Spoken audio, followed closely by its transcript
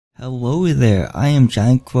Hello there, I am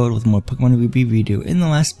GiantGrotle with more Pokemon review video. In the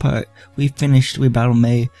last part, we battled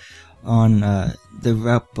May on the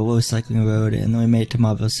route below Cycling Road, and then we made it to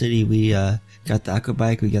Marble City. We got the Aqua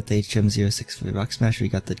Bike, we got the HM06 for the Rock Smash, we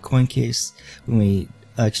got the coin case when we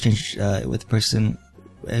exchanged with the person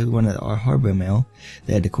who wanted our harbor mail.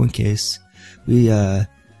 They had the coin case. We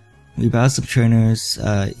battled some trainers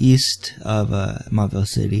east of Marble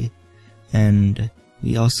City, and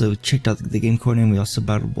we also checked out the game corner, and we also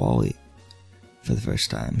battled Wally for the first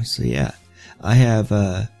time. So yeah, I have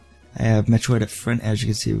Metroid at front, as you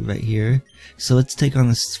can see right here. So let's take on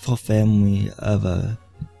this full family of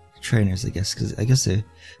trainers, I guess, because I guess they're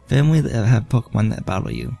family that have Pokemon that battle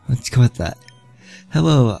you. Let's go with that.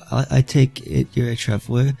 Hello, I take it you're a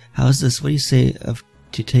traveler. How's this? What do you say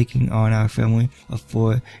to taking on our family of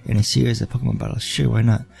 4 in a series of Pokemon battles? Sure, why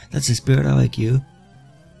not? That's the spirit, I like you.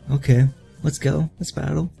 Okay. Let's go. Let's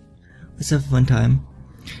battle. Let's have a fun time.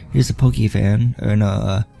 Here's a Pokefan, or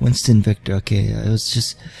no, Winston Victor. Okay, it was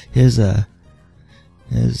just his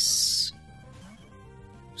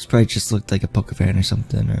sprite just looked like a Pokefan or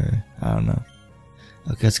something, or I don't know.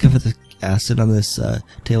 Okay, let's go for the acid on this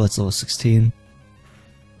tail. It's level 16.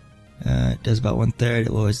 It does about 1/3.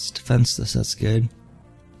 It lowers its defense. That's good.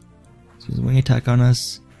 So there's a wing attack on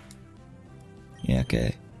us. Yeah,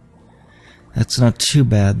 okay. That's not too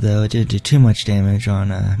bad though, it didn't do too much damage on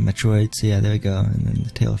Metroid, so yeah, there we go, and then the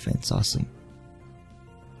tail fence, awesome.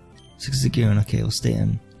 6 Zagoon, okay, we'll stay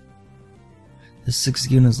in. The 6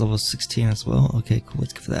 Zagoon is level 16 as well, okay, cool,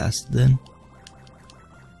 let's go for the acid then.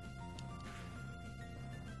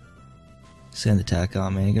 Sand attack, oh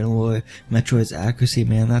man, you're gonna lower Metroid's accuracy,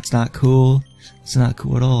 man, that's not cool. That's not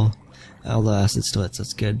cool at all. Although acid still hits,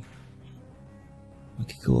 that's good.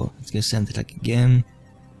 Okay, cool, let's go sand attack again.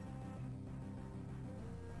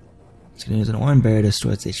 It's gonna use an Orange Berry to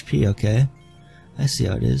store its HP, okay. I see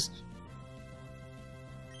how it is.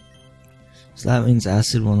 So that means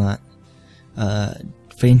acid will not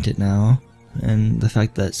faint it now, and the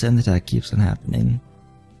fact that sand attack keeps on happening.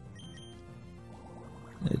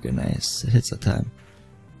 There we go, nice. It hits that time.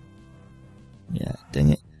 Yeah, dang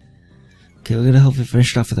it. Okay, we're gonna hopefully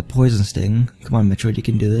finish it off with a Poison Sting. Come on, Metroid, you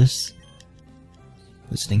can do this.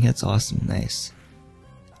 Poison Sting hits, awesome, nice.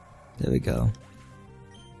 There we go.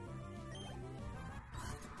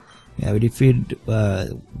 Yeah, we defeated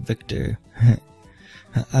Victor.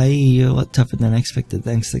 You're a lot tougher than I expected.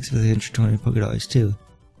 Thanks for the 120 Pokédollars too.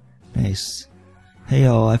 Nice. Hey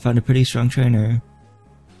y'all, I found a pretty strong trainer.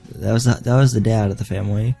 That was the dad of the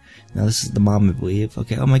family. Now this is the mom, I believe.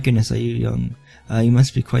 Okay. Oh my goodness, are you young? You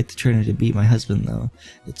must be quite the trainer to beat my husband, though.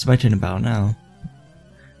 It's my turn to battle now.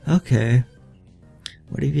 Okay.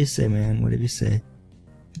 Whatever you say, man. Whatever you say.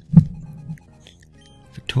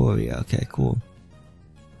 Victoria. Okay, cool.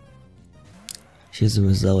 She's a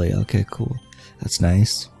Roselia. Okay, cool. That's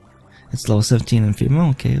nice. It's level 17 and female.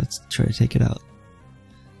 Okay, let's try to take it out.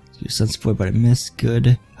 Do Sunspore, but I missed.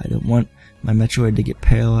 Good. I don't want my Metroid to get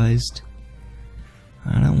paralyzed.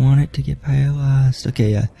 I don't want it to get paralyzed.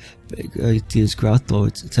 Okay, yeah. Use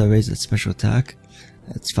Grotle to raise its special attack.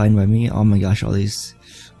 That's fine by me. Oh my gosh, all these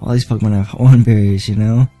Pokemon have Orange Berries, you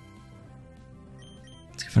know?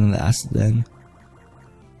 Let's get front of the acid then.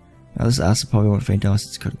 Now this acid probably won't faint unless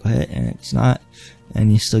it's a critical hit, and it's not. And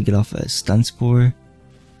you still get off a stun spore.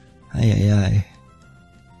 Aye.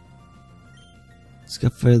 Let's go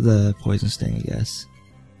for the Poison Sting, I guess.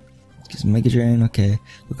 Let's get some Mega Drain. Okay,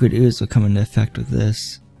 Liquid Ooze will come into effect with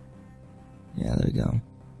this. Yeah, there we go.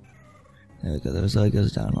 There we go. The Roselia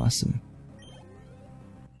goes down. Awesome.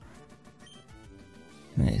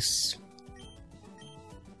 Nice.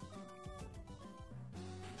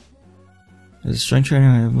 There's a strength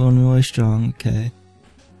trainer, everyone really strong, okay.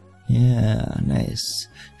 Yeah, nice.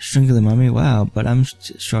 Stronger than mommy, wow, but I'm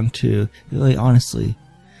strong too, really, honestly.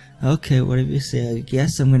 Okay, whatever you say, I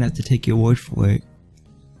guess I'm gonna have to take your word for it.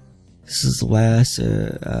 This is last,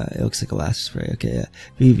 it looks like a last spray, okay, yeah.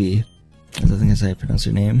 Vivi, I think that's how I pronounce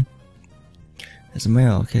her name. There's a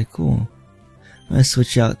male, okay, cool. I'm gonna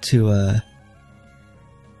switch out to,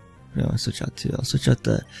 I'll switch out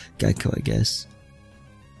the Geico, I guess.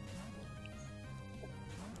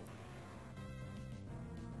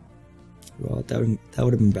 Well, that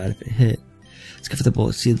would have been bad if it hit. Let's go for the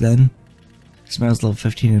Bullet Seed then. Smells level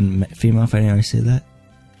 15 and female, if I didn't already say that.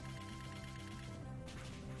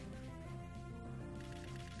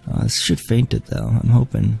 Oh, this should faint it though, I'm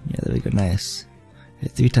hoping. Yeah, there we go, nice.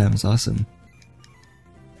 Hit 3 times, awesome.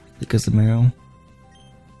 There goes the marrow.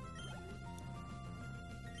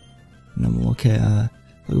 No, okay,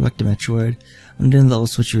 we'll go back to Metroid. I'm doing the little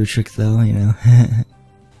switcheroo trick though, you know.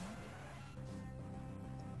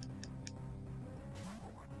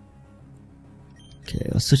 Okay,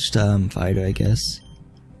 I'll switch to fighter, I guess.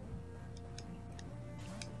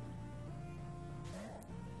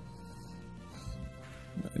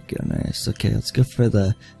 There we go, nice. Okay, let's go for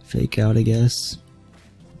the fake out, I guess.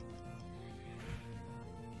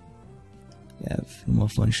 Yeah, more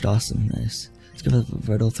flinched, awesome, nice. Let's go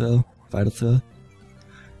for the vital throw.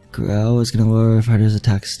 Growl is gonna lower fighter's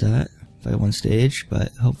attack stat by 1 stage,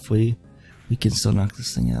 but hopefully we can still knock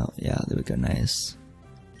this thing out. Yeah, there we go, nice.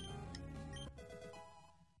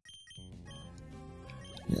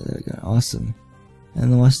 Yeah, there we go, awesome.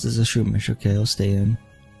 And the rest is a shroomish. Okay, I'll stay in.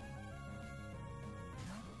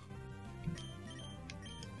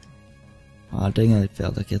 Aw, dang it, I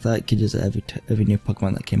failed. Okay, I thought I could use every new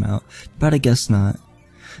Pokemon that came out, but I guess not.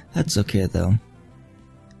 That's okay though.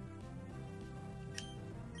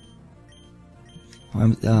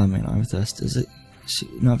 Arm Thrust. Is it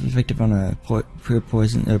not effective on a pure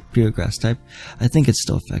poison or pure grass type? I think it's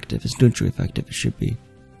still effective. It's neutral effective. It should be.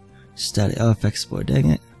 Static. Oh, effect spore.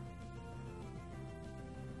 Dang it.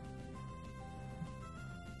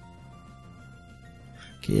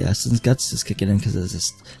 Okay, yeah. Since Guts is kicking in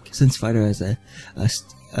because since Fighter has a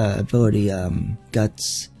ability,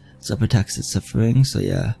 Guts up attacks its suffering. So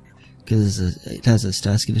yeah, because it has a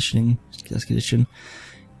status condition.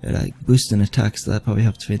 It boosts an attack, so that probably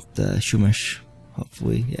helps with the Shumish.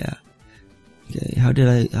 Hopefully, yeah. Okay, how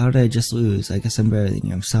did I just lose? I guess I'm better than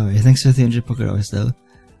you. I'm sorry. Thanks for the 300 Pokédollars though.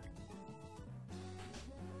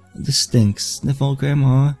 This stinks. Sniffle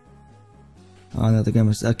Grandma. Oh no, the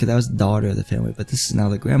grandma's okay. That was the daughter of the family, but this is now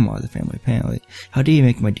the grandma of the family. Apparently, how do you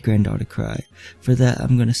make my granddaughter cry? For that,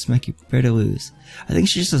 I'm gonna smack you. Prepare to lose. I think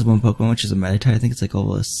she just has one Pokemon, which is a Meditite. I think it's like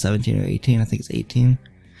over 17 or 18. I think it's 18,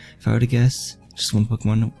 if I were to guess. Just one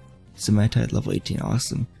Pokemon. It's a Meditite, level 18.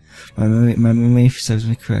 Awesome. My memory serves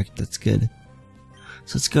me correct. That's good.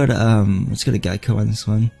 So let's go to Geico on this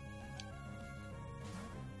one.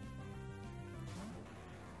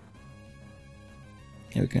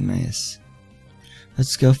 Here we go. Nice.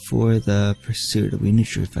 Let's go for the Pursuit. It'll be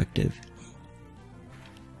neutral effective.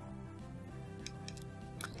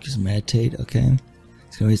 Just meditate. Okay.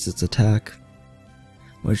 It's gonna waste its attack,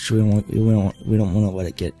 which we don't want to let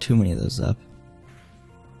it get too many of those up.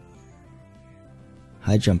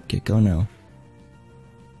 High jump kick. Oh no.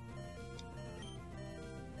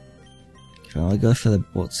 Okay, I'll go for the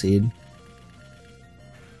Bolt Seed.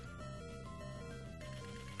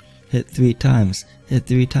 Hit 3 times. Hit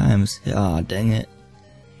 3 times. Aw, oh, dang it.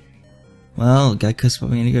 Well, Geico's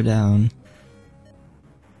probably gonna go down.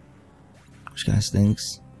 Which kinda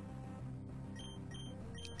stinks.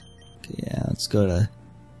 Okay, yeah, let's go to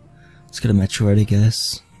Metroid, I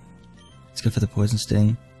guess. Let's go for the Poison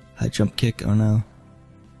Sting. High jump kick. Oh no.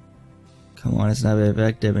 Come on, it's not very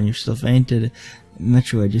effective and you're still fainted.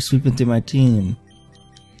 Metroid, you're sweeping through my team.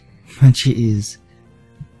 Jeez.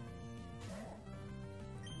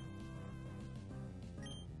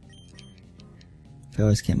 I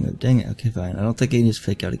always can't move. Dang it. Okay, fine. I don't think I can just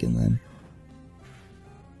fake out again then.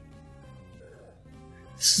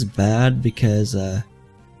 This is bad because I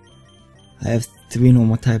have 3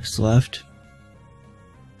 normal types left.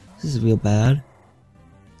 This is real bad.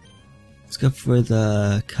 Let's go for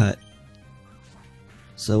the cut.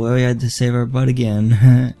 So we had to save our butt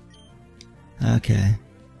again. Okay.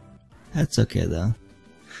 That's okay though.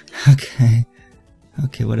 Okay.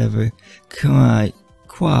 Okay, whatever. Come on.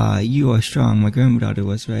 Qua, you are strong. My granddaughter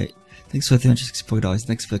was right. Thanks for $364.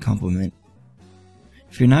 Thanks for the compliment.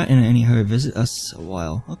 If you're not in any hurry, visit us a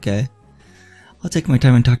while. Okay. I'll take my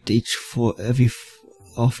time and talk to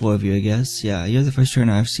all 4 of you, I guess. Yeah, you're the first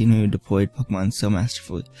trainer I've seen who deployed Pokemon so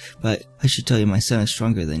masterfully. But I should tell you, my son is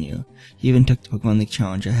stronger than you. He even took the Pokemon League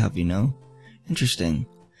challenge I have, you know? Interesting.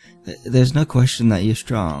 There's no question that you're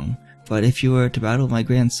strong. But if you were to battle my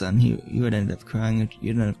grandson, you would end up crying.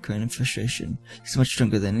 You'd end up crying in frustration. He's much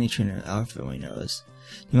stronger than any trainer our family knows.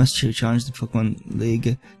 You must challenge the Pokemon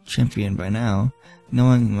League champion by now.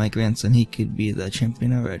 Knowing my grandson, he could be the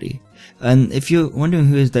champion already. And if you're wondering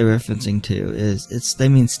who is they referencing to, they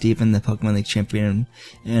mean Steven, the Pokemon League champion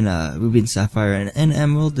in Ruby and Sapphire, and in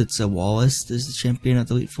Emerald, it's Wallace is the champion of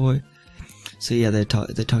the Elite Four. So yeah, they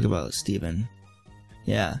talk about Steven.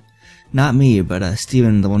 Yeah. Not me, but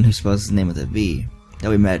Steven, the one who spells his name with a V, that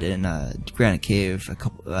we met in Granite Cave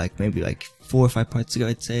maybe 4 or 5 parts ago,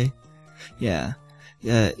 I'd say. Yeah,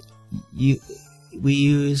 we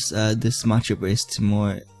use this Matcha Brace to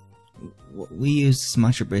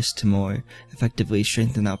more effectively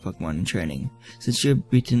strengthen our Pokemon in training. Since you're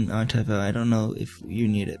beaten our type, I don't know if you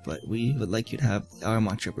need it, but we would like you to have our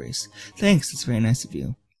Matcha Brace. Thanks, that's very nice of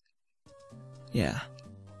you. Yeah.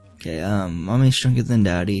 Okay, Mommy's stronger than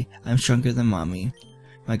Daddy. I'm stronger than Mommy.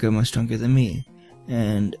 My grandma's stronger than me.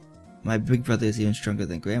 And my big brother is even stronger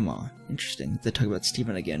than Grandma. Interesting. They talk about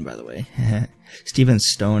Steven again, by the way. Steven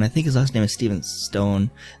Stone. I think his last name is Steven Stone.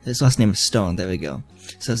 His last name is Stone. There we go.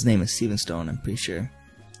 So his name is Steven Stone, I'm pretty sure.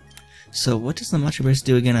 So what does the Macho Brace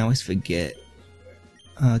do again? I always forget.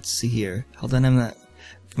 Let's see here. Hold on, I'm not...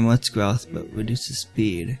 Promotes growth, but reduces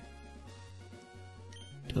speed.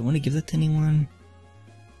 Do I want to give that to anyone?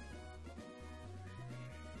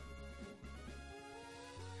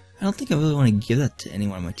 I don't think I really want to give that to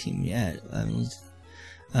anyone on my team yet.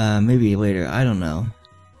 Maybe later. I don't know.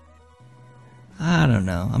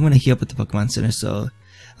 I'm gonna heal up at the Pokemon Center, so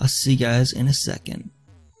I'll see you guys in a second.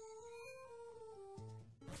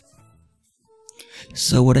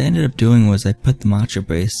 So what I ended up doing was I put the Macho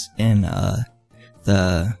Brace in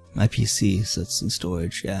my PC, so it's in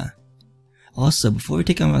storage. Yeah. Also, before we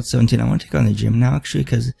take on Route 17, I want to take on the gym now, actually,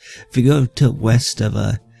 because if we go to west of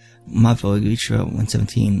Mopville, we reach Route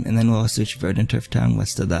 117, and then we'll also reach Verdant Turf Town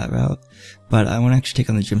west of that route. But I want to actually take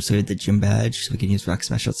on the gym, so we have the gym badge, so we can use Rock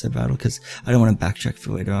Smash outside battle, because I don't want to backtrack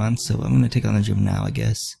for later on, so I'm going to take on the gym now, I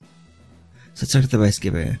guess. So let's start with the Rice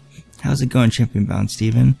Giver. How's it going, Champion Bound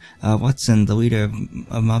Steven? Wattson, the leader of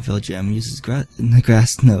Mopville Gym, uses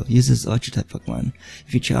uses Electric-type Pokemon.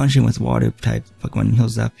 If you challenge him with Water-type Pokemon, he'll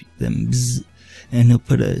zap them, bzz, and he'll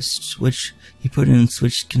put in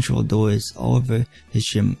switch control doors all over his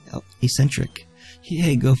gym. Eccentric.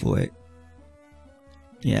 Hey, go for it.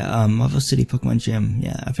 Yeah, Mopville City Pokemon Gym.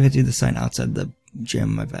 Yeah, I forgot to do the sign outside the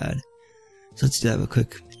gym, my bad. So let's do that real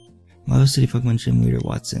quick. Mopville City Pokemon Gym Leader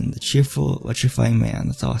Wattson, the cheerful, electrifying man.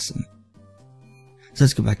 That's awesome. So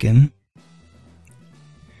let's go back in.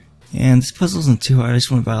 And this puzzle isn't too hard. I just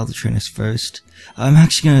want to battle the trainers first. I'm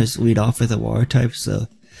actually going to lead off with a water type, so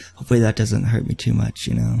hopefully that doesn't hurt me too much,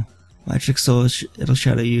 you know. Electric Soul, it'll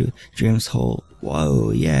shadow you. Dreams Hole.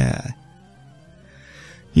 Whoa, yeah.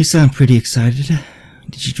 You sound pretty excited.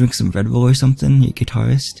 Did you drink some Red Bull or something, you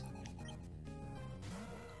guitarist?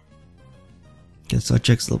 Okay, so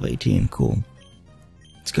check's level 18, cool.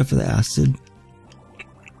 Let's go for the acid.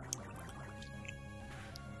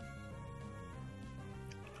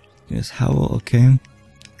 Here's Howl, okay.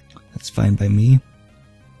 That's fine by me.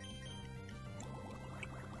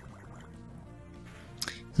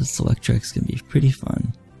 This Electric's gonna be pretty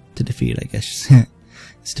fun to defeat, I guess.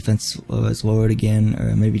 His defense was lowered again,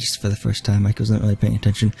 or maybe just for the first time. Mike wasn't really paying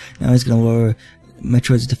attention. Now he's gonna lower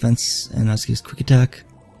Metroid's defense, and I'll use Quick Attack.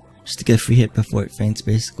 Just to get a free hit before it faints,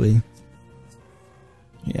 basically.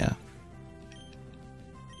 Yeah.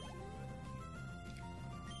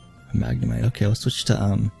 Magnemite. Okay, we'll switch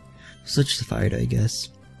to Fire, I guess.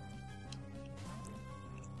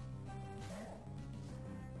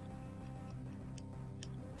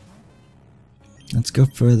 Let's go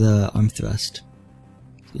for the Arm Thrust.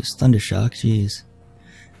 Use Thunder Shock. Jeez.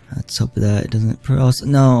 Let's hope that it doesn't.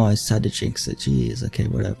 No, I just had to jinx it. Jeez. Okay,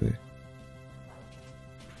 whatever.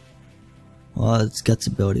 Well, its Guts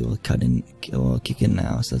ability will kick in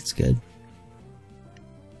now, so that's good.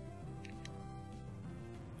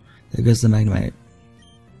 There goes the Magnemite.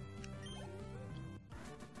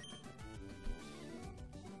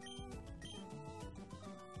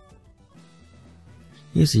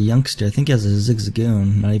 He's a youngster. I think he has a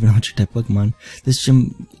Zigzagoon, not even a 100-type Pokemon. This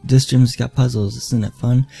gym's got puzzles. Isn't it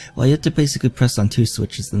fun? Well, you have to basically press on 2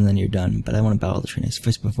 switches and then you're done. But I want to battle the trainers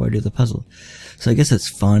first before I do the puzzle. So I guess it's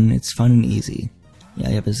fun. It's fun and easy. Yeah,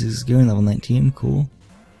 you have a Zigzagoon, level 19. Cool.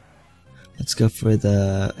 Let's go for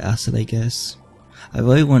the Acid, I guess. I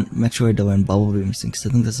really want Metroid to learn Bubble Beam because I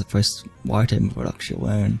think that's the first water type move I'd actually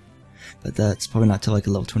learn. But that's probably not till like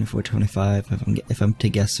a level 24, 25 if I'm to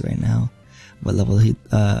guess right now. What level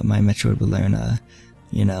my Metroid would learn,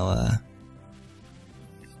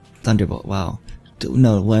 Thunderbolt, wow.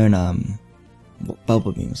 No, learn,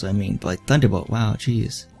 Bubble Beam, so I mean, but like, Thunderbolt, wow,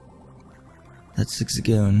 jeez. That's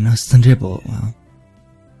Zigzagoon, no, it's Thunderbolt, wow.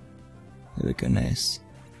 There we go, nice.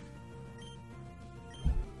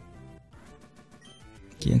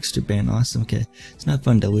 Youngster Band, awesome, okay. It's not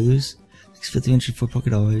fun to lose. 6,304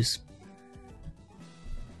 $4.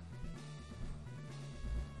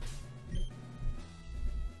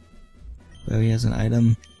 Where he has an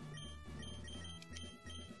item.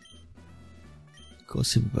 Cool,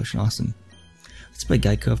 Super Potion, awesome. Let's play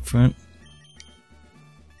Geico up front.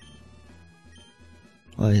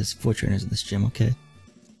 Oh, he has 4 trainers in this gym, okay.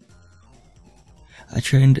 I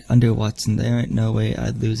trained under Wattson, there ain't no way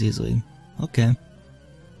I'd lose easily. Okay.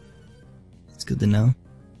 That's good to know.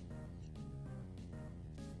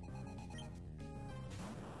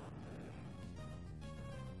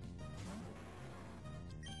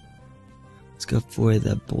 Let's go for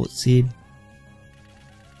the Bullet Seed.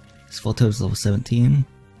 His full total is level 17.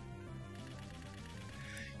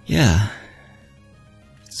 yeah,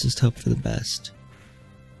 let's just hope for the best.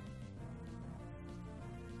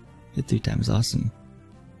 Hit 3 times, awesome.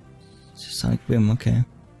 Sonic Boom, okay.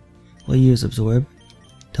 We'll use Absorb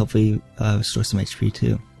to hopefully restore some HP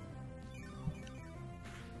too.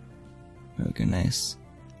 Okay, nice.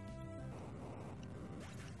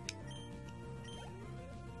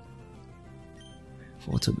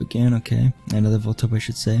 Voltorb again, okay. Another Voltorb, I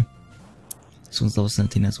should say. This one's level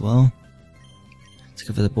 17 as well. Let's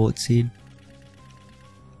go for the Bullet Seed.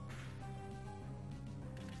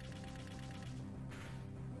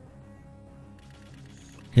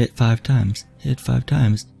 Hit 5 times. Hit 5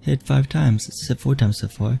 times. Hit 5 times. It's hit 4 times so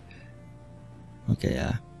far. Okay,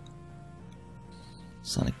 yeah.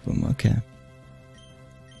 Sonic Boom, okay.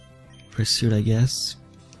 Pursuit, I guess.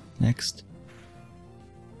 Next.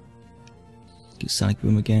 Do Sonic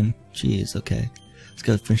Boom again. Jeez, okay. Let's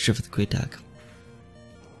go finish off with the Quick Attack.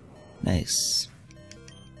 Nice.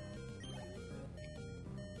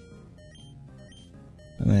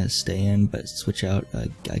 I'm gonna stay in, but switch out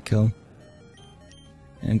Geico.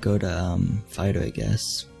 And go to Fighter, I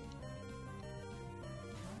guess.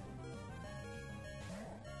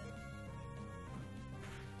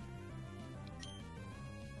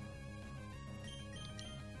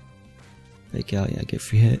 Fake out, yeah, get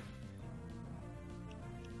free hit.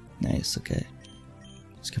 Nice, okay.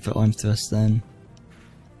 Let's go for Arm Thrust then.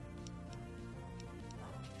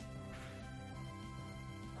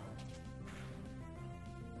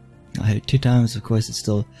 I'll hit it 2 times, of course it's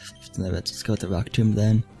still 15 limits. Let's go with the Rock Tomb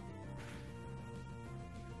then.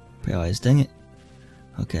 Paralyzed, dang it.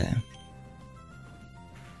 Okay.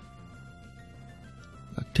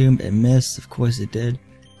 Rock Tomb, it missed, of course it did.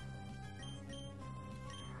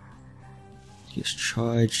 Use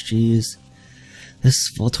Charge, jeez.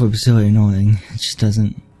 This Voltorb is really annoying. It just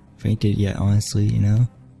doesn't fainted yet, honestly, you know?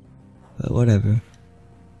 But whatever.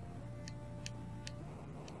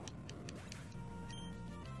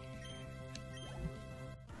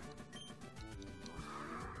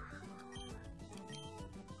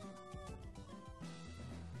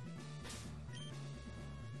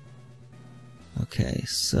 Okay,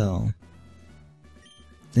 so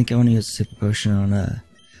I think I want to use a Super Potion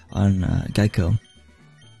on Geico.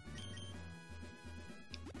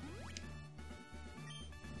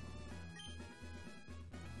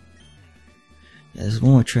 Yeah, there's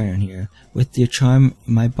one more trainer in here. With your charm,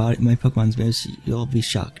 my Pokemon's moves, you'll be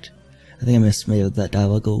shocked. I think I missed maybe that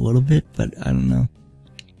dialogue a little bit, but I don't know.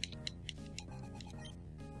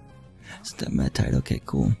 Step Matite, okay,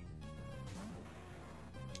 cool.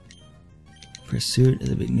 Pursuit is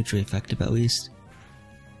a bit neutrally effective at least.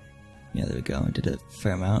 Yeah, there we go. I did a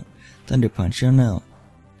fair amount. Thunder Punch, oh no.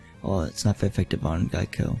 Well, it's not very effective on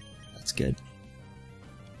Geico. That's good.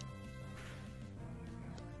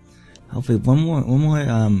 Hopefully one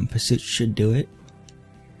more pursuit should do it.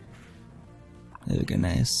 There we go,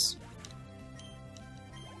 nice.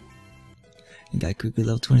 And Geico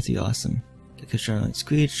level 23, awesome. Geico's trying to let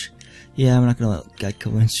Screech. Yeah, I'm not gonna let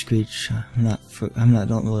Geico win Screech. I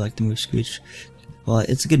don't really like the move Screech. Well,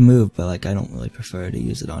 it's a good move, but like I don't really prefer to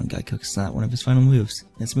use it on Geico because it's not one of his final moves.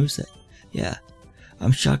 It's moveset. Yeah,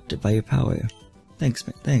 I'm shocked by your power. Thanks,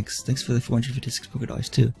 man. Thanks for the 456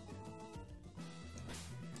 Pokédollars too.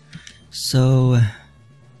 So,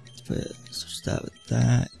 switch that with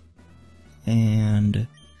that, and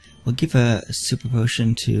we'll give a Super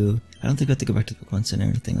Potion to. I don't think we have to go back to the Pokemon Center or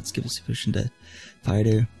anything. Let's give a Super Potion to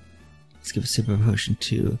Fighter. Let's give a Super Potion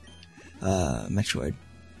to Metroid.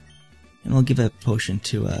 And we'll give a potion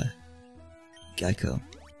to Geico.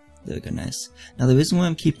 There we go, nice. Now the reason why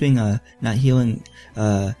I'm keeping not healing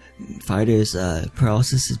Fighter's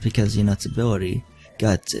paralysis is because, you know, its ability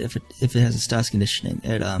Guts, if it has a status conditioning,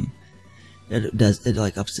 it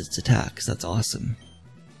like ups its attack, so that's awesome.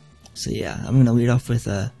 So yeah, I'm gonna lead off with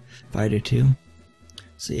Fighter 2.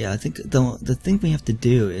 So yeah, I think the thing we have to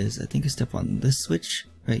do is, I think, step on this switch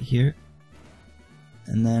right here,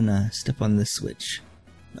 and then step on this switch.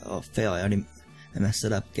 Oh, fail! I messed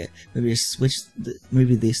it up. Okay, maybe just switch.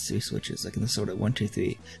 Maybe these 3 switches, like in this order: 1, 2,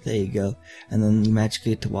 3. There you go. And then you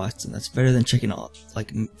magically get to Wattson. That's better than checking all,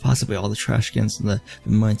 like possibly all the trash skins in the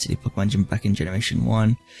Vermilion City Pokemon Gym back in Generation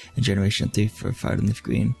 1 and Generation 3 for Fire and Leaf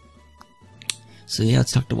Green. So yeah,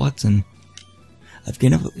 let's talk to Wattson. I've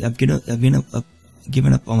given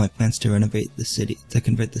up all my plans to renovate the city, to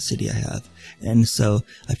convert the city I have, and so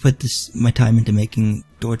I put my time into making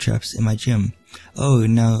door traps in my gym. Oh,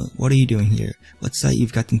 now what are you doing here? What's that?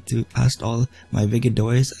 You've gotten through past all my rigid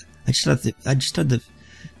doors. I just had to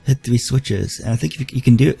hit 3 switches, and I think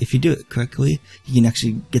if you do it correctly, you can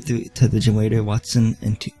actually get through to the Gym Leader Wattson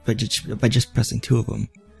by just pressing 2 of them.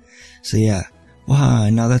 So yeah, Wow,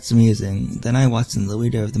 now that's amazing. Then Wattson, the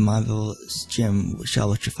leader of the marvelous gym, shall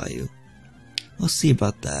electrify you. We'll see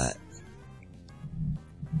about that.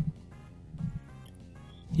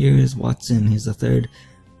 Here is Wattson. He's the third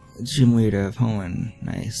gym leader of Hoenn.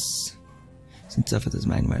 Nice. Since up with his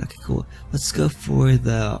Magnemite. Okay, cool. Let's go for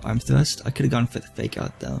the arm thrust. I could have gone for the fake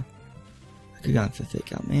out though. I could have gone for the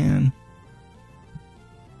fake out, man.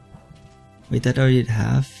 Wait, that already did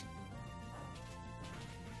half?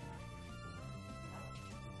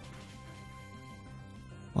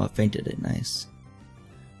 Oh, it fainted it. Nice.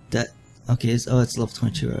 That. Okay, oh, it's level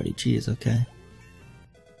 22 already. Jeez, okay.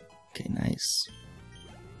 Okay, nice.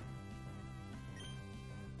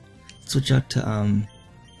 Switch out to,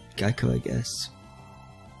 Geico, I guess.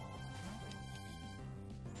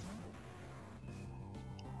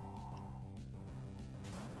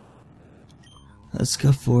 Let's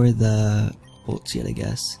go for the Bolt Seed, I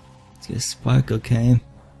guess. Let's get a Spark, okay.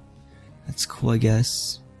 That's cool, I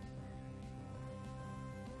guess.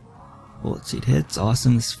 Bolt Seed hits,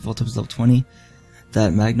 awesome. This Voltorb is level 20.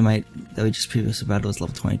 That Magnemite that we just previously battled was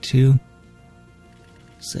level 22.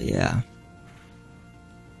 So yeah.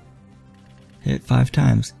 Hit 5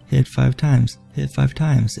 times, hit 5 times, hit 5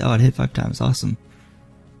 times. Oh, it hit 5 times, awesome.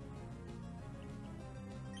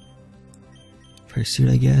 Pursuit,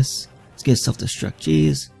 I guess. Let's get self-destruct,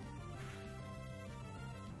 jeez.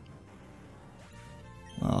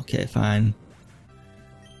 Okay, fine.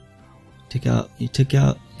 You took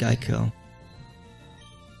out Geico.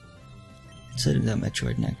 Set it that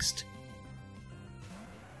Metroid next.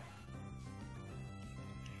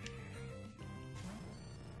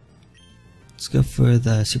 Let's go for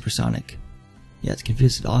the Supersonic. Yeah, it's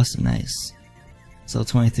confused. Awesome, nice. It's level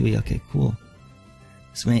 23. Okay, cool.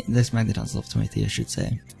 This Magneton's level 23, I should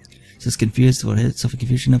say. So it's confused. What hit?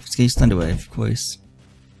 Self-confusion up. Let's get Thunder Wave, of course.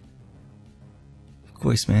 Of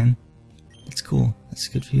course, man. That's cool. That's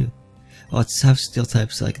good for you. Oh, it's half steel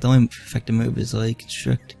type, so like the only effective move is like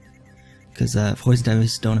Constrict, because poison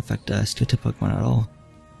types don't affect steel type Pokemon at all.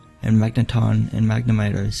 And Magneton and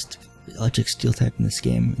Magnemite are electric steel type in this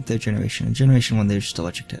game in 3rd generation. In generation 1 they're just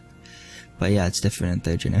electric type. But yeah, it's different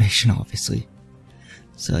in 3rd generation obviously.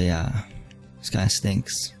 So yeah, this kinda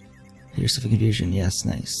stinks. Here's some confusion, yes,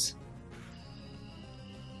 nice.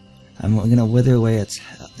 I'm gonna wither away at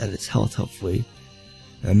its health hopefully.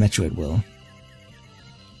 Or Metroid will.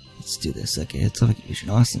 Let's do this. Okay, it's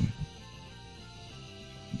confusion, awesome.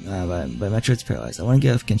 But Metroid's paralyzed. I want to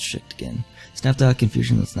get off Constrict again. Snapped out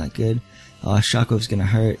confusion, that's not good. Shockwave's gonna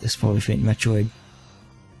hurt. This probably faint Metroid.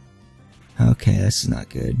 Okay, this is not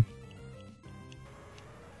good.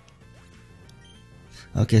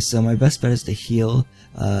 Okay, so my best bet is to heal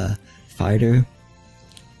Fighter,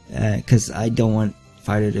 because I don't want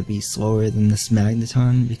Fighter to be slower than this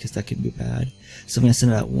Magneton, because that could be bad. So I'm gonna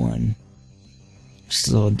send it at 1. Just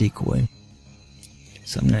a little decoy.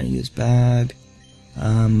 So I'm gonna use Bag.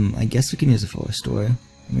 I guess we can use a full restore.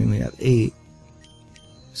 I mean, we have 8.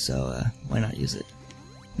 So, why not use it?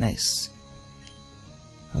 Nice.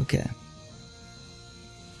 Okay.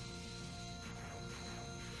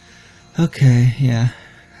 Okay, yeah.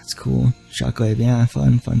 That's cool. Shockwave, yeah,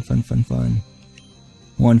 fun.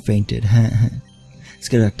 1 fainted. Let's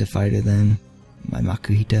get back to Fighter then. My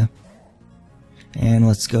Makuhita. And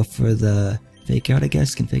let's go for the Fake Out, I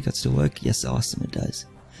guess. Can Fake Out still work? Yes, awesome, it does.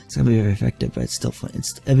 It's gonna be very effective, but it's still fun.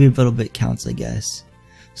 It's every little bit counts, I guess.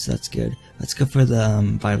 So that's good. Let's go for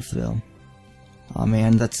the Vital Thrill. Oh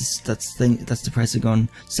man, that's the price of going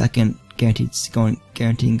second.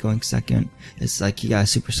 Guaranteeing going second. It's like you got a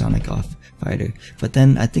Supersonic off Fighter. But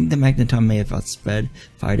then I think the Magneton may have outspread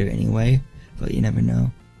Fighter anyway. But you never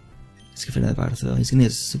know. Let's go for another Vital Thrill. He's gonna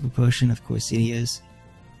use a Super Potion, of course he is.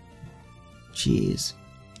 Jeez.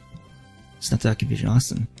 Snapped out confusion,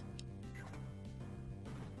 awesome.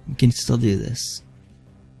 We can still do this.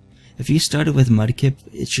 If you started with Mudkip,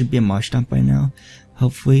 it should be a Marshtomp by now,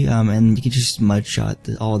 hopefully, and you can just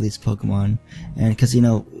Mudshot all these Pokemon, and because you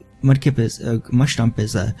know, Mudkip is, Marshtomp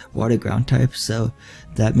is a Water Ground type, so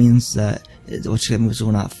that means that which moves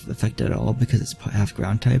will not affect it at all because it's half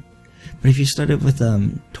Ground type. But if you started with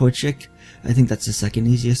Torchic, I think that's the second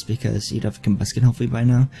easiest because you'd have Combustion hopefully by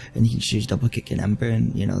now, and you can choose Double Kick and Ember,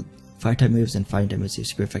 and you know, Fire type moves and Fire type moves are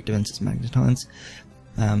super effective against its Magnetons.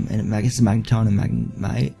 And it's a Magneton and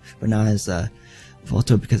Magnemite, but not as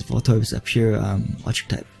Voltorb because Voltorb is a pure electric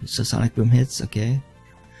type. So Sonic Boom hits, okay.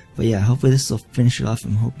 But yeah, hopefully this will finish it off.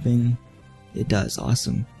 I'm hoping it does.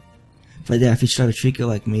 Awesome. But yeah, if you start a Trico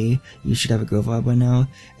like me, you should have a Grovyle by now.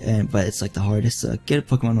 But it's like the hardest. Get a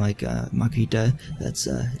Pokemon like Makuhita that's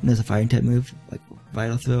knows a Fighting type move like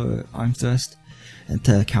Vital Throw or Arm Thrust. and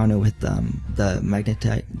to counter with the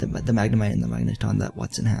Magnemite and the Magneton that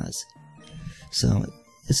Wattson has. So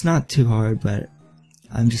it's not too hard, but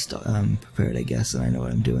I'm just prepared, I guess, and I know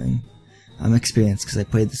what I'm doing. I'm experienced because I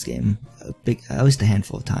played this game at least a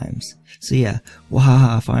handful of times. So yeah,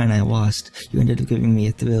 wahaha, fine, I lost. You ended up giving me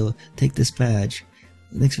a thrill. Take this badge.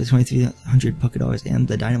 Thanks for 2,300 Poké Dollars and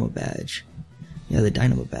the Dynamo badge. Yeah, the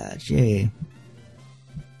Dynamo badge, yay.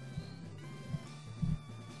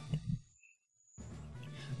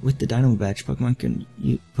 With the Dynamo badge, Pokemon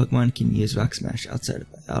can use Rock Smash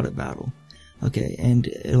out of battle. Okay, and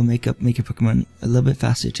it'll make your Pokemon a little bit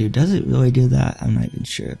faster too. Does it really do that? I'm not even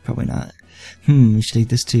sure. Probably not. We should take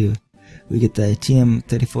this too. We get the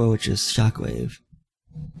TM34, which is Shockwave.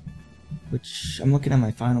 Which, I'm looking at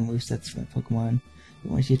my final movesets for my Pokemon.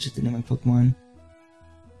 You want to teach it to name my Pokemon?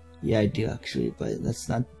 Yeah, I do actually, but that's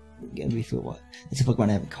not gonna be for what? It's a Pokemon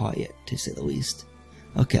I haven't caught yet, to say the least.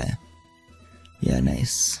 Okay. Yeah,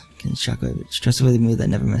 nice. Can Shockwave. It's a trustworthy move that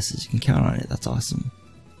never misses. You can count on it. That's awesome.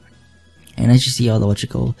 And as you see, all the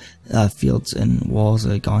electrical fields and walls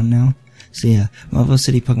are gone now. So yeah, Marvel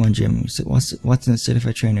City Pokemon Gym. Wattson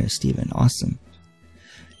certified trainer, Steven. Awesome.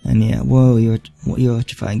 And yeah, whoa, you're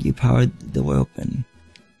electrifying. You powered the door open.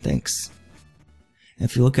 Thanks. And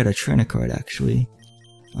if you look at our trainer card, actually,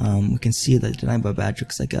 we can see that the Dynamo badge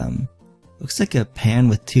looks like a pan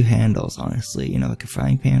with two handles. Honestly, you know, like a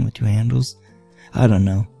frying pan with two handles. I don't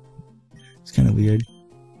know. It's kind of weird.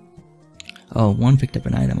 Oh, one picked up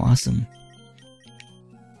an item. Awesome.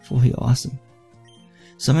 Full heal. Awesome.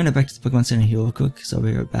 So I'm gonna back to the Pokemon Center heal real quick, so I'll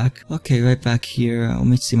be right back. Okay, right back here. Let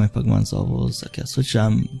me see my Pokemon's levels. Okay, I'll switch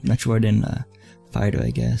Metroid and Fighter, I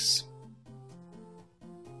guess.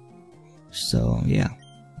 So yeah.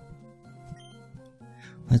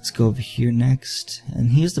 Let's go over here next.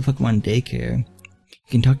 And here's the Pokemon Daycare. You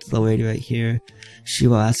can talk to the lady right here. She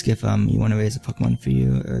will ask if you want to raise a Pokemon for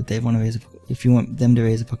you, or they want to raise if you want them to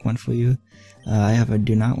raise a Pokemon for you. I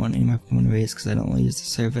do not want any of my Pokemon raised because I don't really use the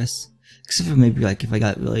service. Except for maybe like if I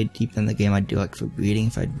got really deep in the game, I'd do like for breeding,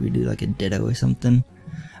 if I'd breed like a Ditto or something.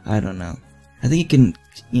 I don't know. I think you can,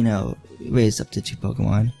 you know, raise up to 2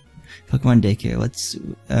 Pokemon. Pokemon Daycare, let's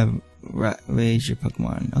raise your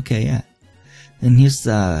Pokemon. Okay, yeah. And here's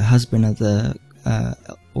the husband of the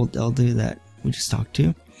old elder that we just talked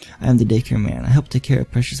to. I am the daycare man. I help take care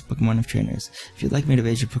of precious Pokemon of trainers. If you'd like me to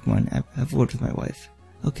raise your Pokemon, have a word with my wife.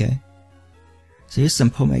 Okay. So here's some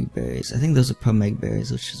Pomeg berries. I think those are Pomeg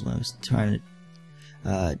berries, which is what I was trying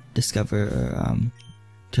to discover, or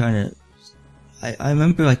trying to... I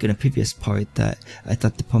remember like in a previous part that I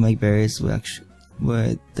thought the Pomeg berries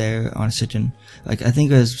were there on a certain, like I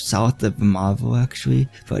think it was south of Marvel actually,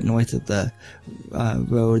 but north of the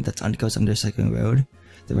road that goes under Second Road.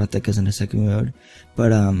 The route that goes under Second Road.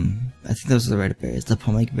 But I think those are the right berries, the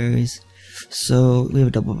Pomeg berries. So we have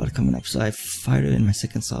a double battle coming up. So I fired it in my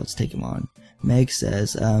second slot. Let's take him on. Meg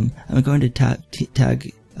says, I'm going to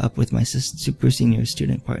tag up with my super senior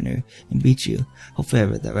student partner and beat you. Hopefully I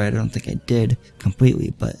read that right. I don't think I did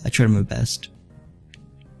completely, but I tried my best.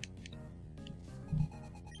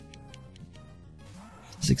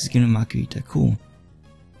 Zigzagoon and Makuhita, cool.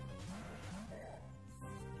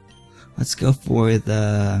 Let's go for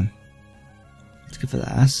the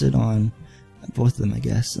acid on both of them, I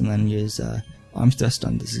guess, and then use arms thrust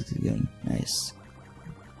on the Zigzagoon. Nice.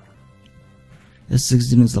 This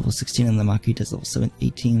Zigzagoon is level 16 and the Makuhita is level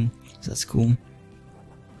 18, so that's cool.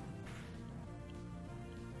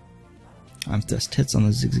 Arms thrust hits on the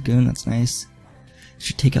Zigzagoon, that's nice.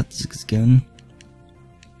 Should take out the Zigzagoon.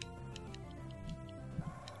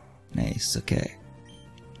 Nice, okay.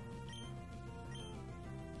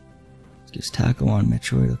 Let's tackle on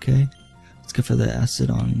Metroid, okay. Let's go for the acid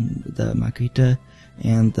on the Makuhita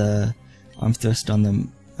and the arm thrust on the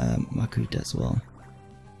Makuhita as well.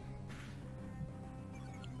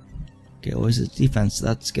 Okay, always his defense,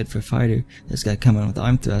 that's good for fighter. This guy coming with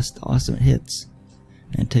arm thrust, awesome, it hits.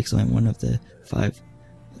 And it takes only one of the 5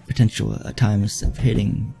 potential times of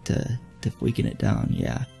hitting to weaken it down,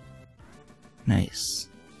 yeah. Nice.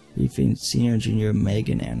 Defeating Senior, Junior, Meg,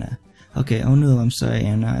 and Anna. Okay, oh no, I'm sorry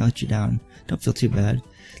Anna, I let you down. Don't feel too bad.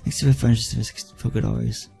 Thanks for $560 Poké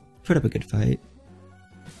Dollars. Put up a good fight.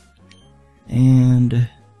 And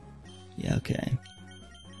yeah, okay.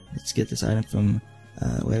 Let's get this item from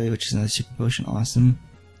Larry, which is another super potion, awesome.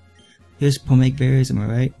 Here's Pomeg berries, am I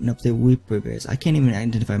right? Nope, they're Weeper berries. I can't even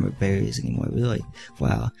identify my berries anymore, really.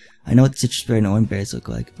 Wow. I know what citrus berry and orange berries look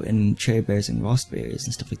like, but and cherry berries and raspberries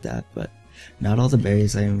and stuff like that, but not all the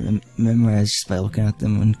berries I memorize just by looking at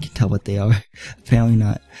them and can tell what they are. Apparently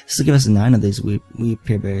not. This will give us 9 of these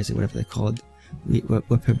Weeper berries, or whatever they're called.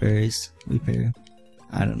 Weeper berries. Weeper.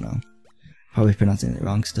 I don't know. Probably pronouncing it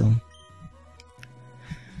wrong still.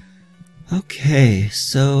 Okay,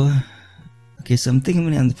 so I'm thinking I'm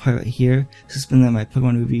gonna end the part right here. This has been my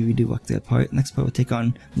Pokemon redo walk through that part. Next part we'll take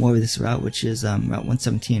on more of this route, which is Route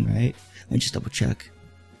 117, right? Let me just double check.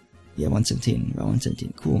 Yeah, 117, Route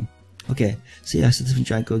 117, cool. Okay, so yeah, so this is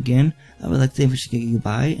GiantGrotle again. I would like to say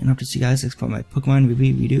goodbye, and hope to see you guys next part of my Pokemon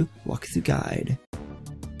redo walkthrough guide.